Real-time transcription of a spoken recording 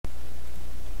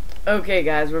Okay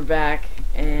guys, we're back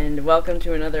and welcome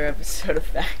to another episode of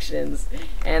Factions.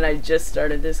 And I just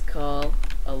started this call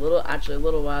a little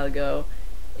while ago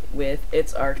with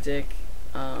It's Arctic.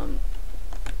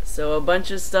 So a bunch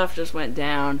of stuff just went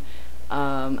down.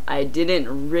 I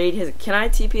didn't raid his. Can I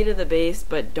TP to the base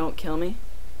but don't kill me?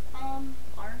 Arson's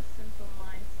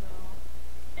online, so,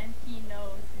 and he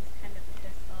knows he's kind of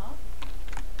pissed off.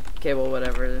 Okay, well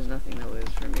whatever, there's nothing to lose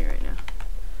for me right now.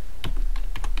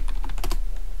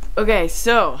 Okay,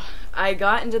 so I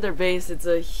got into their base. It's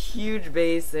a huge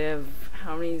base. They have,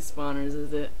 how many spawners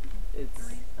is it? It's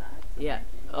 3 sets. yeah.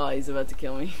 Oh, he's about to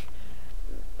kill me.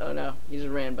 Oh no, he just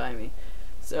ran by me.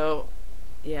 So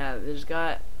yeah, there's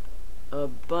got a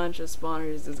bunch of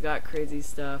spawners. It's got crazy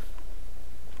stuff,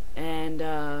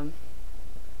 and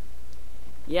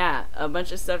yeah, a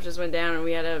bunch of stuff just went down, and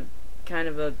we had a kind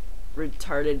of a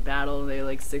retarded battle. They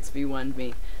like 6v1'd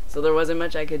me, so there wasn't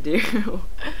much I could do. We think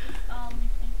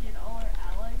all our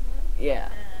allies win. Yeah.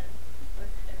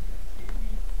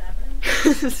 And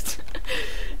was 2v7.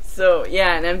 So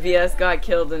yeah, an MVS got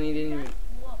killed and he didn't even.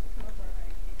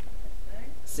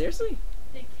 Seriously?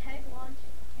 The keg launched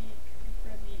the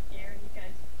creeper in the air and you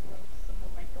guys broke some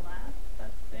of my glass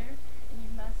that's there, and you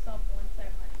messed up one side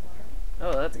of my farm.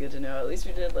 Oh, that's good to know. At least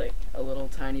we did like a little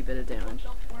tiny bit of damage.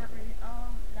 Don't worry.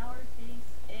 Now our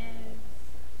base is,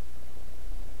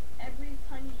 every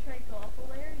time you try to go up a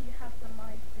layer, you have to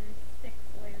mine through 6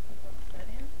 layers of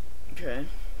obsidian. Okay.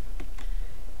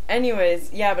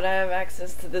 Anyways, yeah, but I have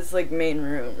access to this like main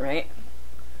room, right?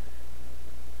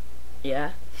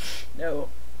 Yeah. No.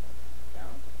 No?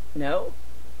 No?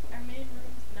 Our main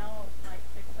room's now like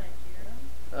 6 room.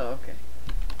 Oh, okay.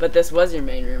 But this was your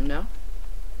main room, no?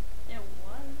 It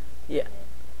was. Yeah.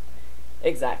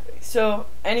 Exactly. So,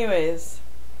 anyways,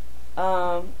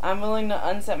 I'm willing to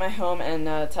unset my home and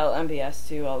tell MBS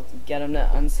to. I'll get him to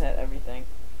unset everything.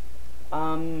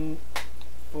 For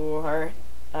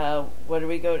what do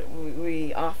we go?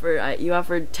 We offer. You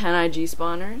offered 10 IG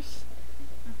spawners,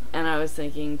 and I was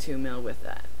thinking 2 mil with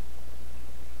that.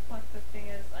 But the thing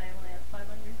is, I only have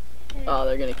 500k. Oh,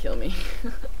 they're gonna kill me.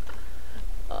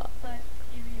 But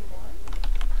if you want,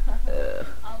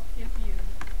 I'll give you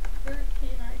 13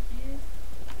 IGs.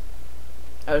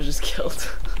 I was just killed.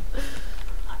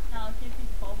 Now I'll give you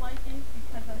 12 IGs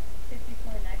because that's 50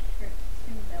 for an extra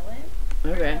 2 million.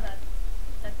 Okay. Yeah,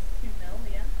 that's 2 mil,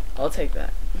 yeah. I'll take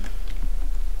that.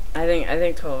 I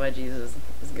think 12 IGs is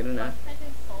good enough. I'm kind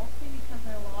of salty because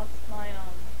I lost my, I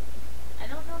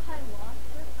don't know how I lost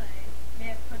this. I may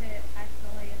have put it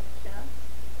accidentally in the chest.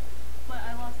 But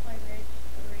I lost my rage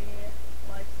 3,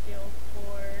 life steal 4,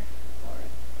 or...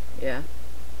 Yeah.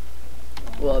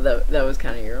 Well, that was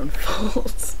kind of your own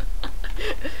fault.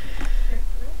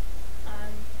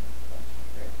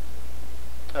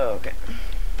 Oh, okay.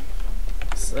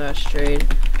 Slash trade,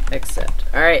 accept.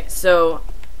 Alright, so,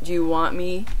 do you want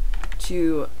me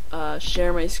to,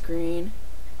 share my screen?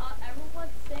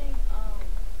 Everyone's saying,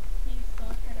 he's still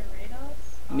trying to raid us.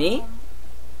 Me?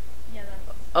 Yeah,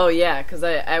 that's... Oh, yeah, because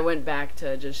I went back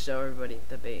to just show everybody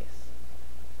the base.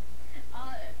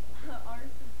 Ours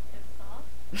is pissed off.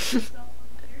 So,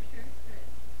 you're sure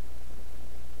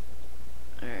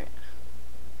screwed. Alright.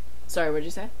 Sorry, what'd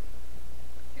you say?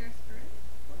 You're screwed?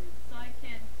 So I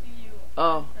can't see you.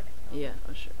 Oh, yeah,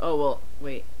 oh, sure. Oh, well,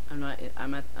 wait. I'm not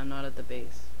at the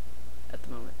base at the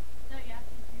moment. No, you have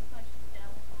to do such down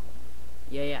home.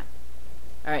 Yeah, yeah.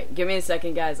 Alright, give me a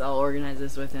second, guys. I'll organize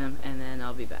this with him, and then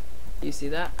I'll be back. You see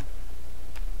that?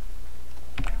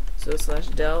 Yeah. So, slash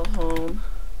Dell home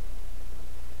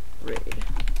raid.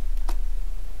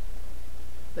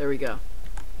 There we go.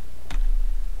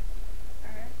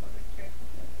 Alright, let me check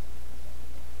this.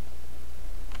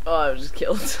 Oh, I was just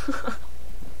killed.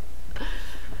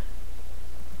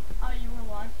 Oh, you were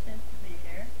launched into the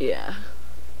air? Yeah.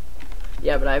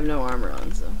 Yeah, but I have no armor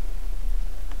on, so.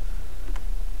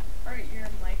 Alright, your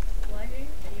mic's lagging,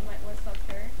 and you might want to stop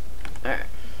sharing. Alright.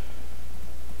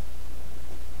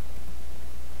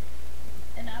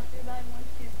 And after that, once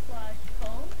you slash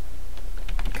home,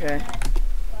 Okay. and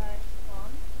slash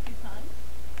spawn 2 times,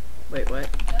 Wait, what?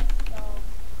 just,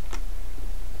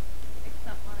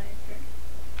 accept my trick.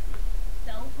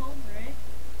 Del home, right?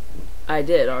 I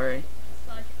did already.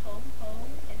 Slash home,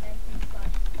 and then you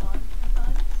slash spawn 2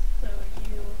 times, so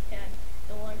you can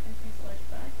no longer do slash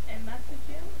back, and message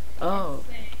him, Oh. and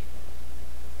say,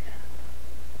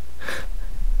 yeah.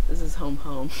 This is home.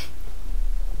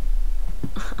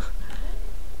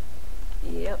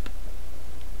 Yep.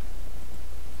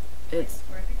 It's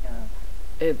Where'd it go?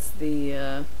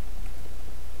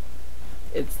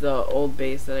 it's the old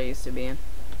base that I used to be in.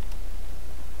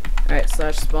 Alright,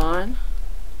 slash spawn.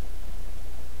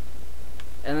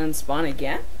 then spawn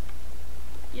again?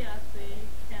 Yeah, so you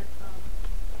can't,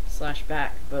 Slash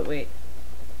back, but wait.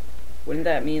 Wouldn't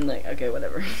that mean, like, okay,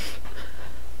 whatever. if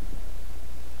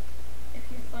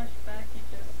you slash back, you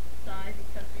just die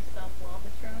because we stopped lava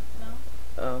traps now.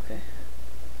 Oh, okay.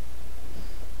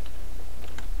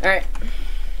 Alright.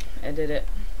 I did it.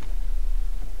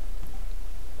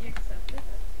 You accepted it?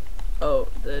 Oh,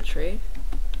 the trade?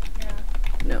 Yeah.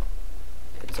 No.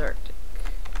 It's Arctic.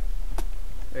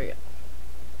 There you go.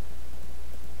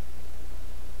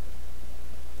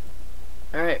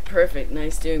 Alright, perfect.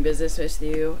 Nice doing business with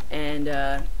you. And,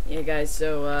 yeah, guys,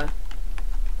 so,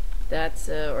 that's,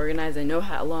 organized. I no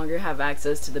longer have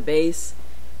access to the base.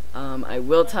 I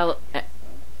will tell...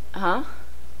 huh?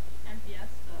 MBS does.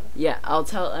 Yeah, I'll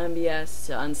tell MBS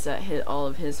to unset all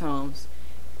of his homes.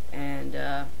 And,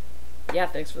 yeah,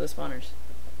 thanks for the spawners.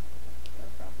 No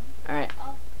problem. Alright.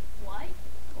 Why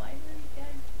were you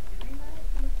guys doing that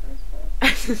in the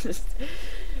first place?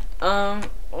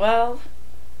 Well...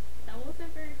 That wasn't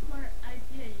a very smart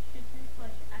idea. You should do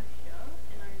slash F show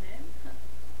in our name.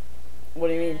 What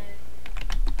do you mean?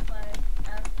 And like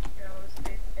F show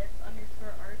space it's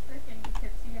underscore Arctic, and you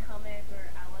can see how many of our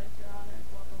allies are on and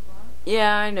blah blah blah.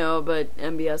 Yeah, I know, but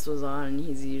MBS was on, and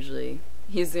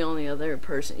he's the only other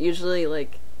person. Usually,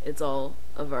 like, it's all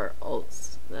of our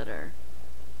alts that are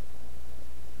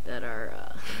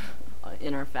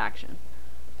in our faction.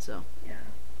 So. Yeah.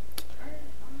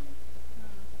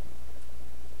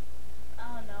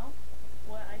 I don't know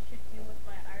what I should do with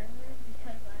my iron room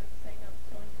because I'm setting up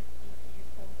 200 DP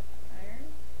full iron.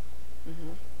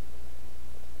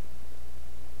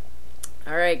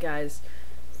 Alright, guys.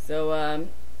 So,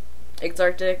 it's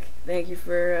Arctic. Thank you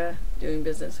for doing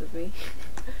business with me.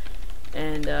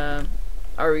 And,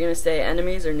 are we gonna stay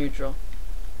enemies or neutral?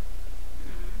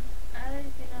 I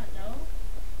do not know.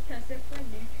 Because if we're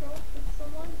neutral with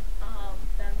someone,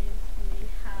 that means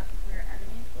we're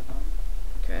enemies with them.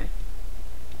 Okay.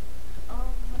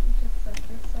 Let me just set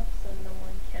this up so no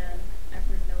one can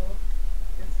ever know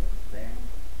this is there.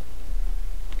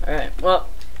 Alright, well,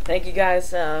 thank you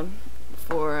guys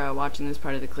for watching this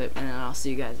part of the clip, and I'll see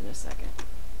you guys in a second.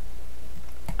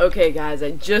 Okay, guys,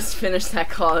 I just finished that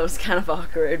call. It was kind of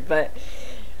awkward, but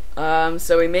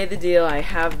so we made the deal. I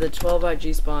have the 12 IG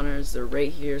spawners. They're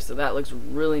right here, so that looks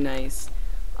really nice.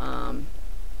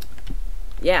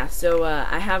 Yeah, so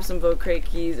I have some vote crate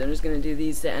keys. I'm just gonna do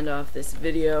these to end off this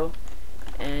video,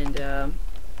 and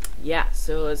yeah,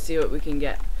 so let's see what we can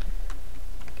get.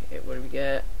 Okay, what do we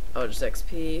get? Oh, just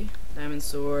XP, diamond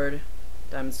sword,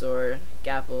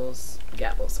 gapples.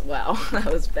 Wow,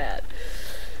 that was bad.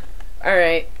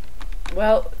 Alright,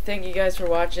 well, thank you guys for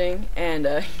watching, and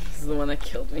he's the one that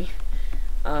killed me.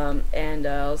 And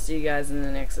I'll see you guys in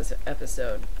the next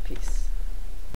episode. Peace.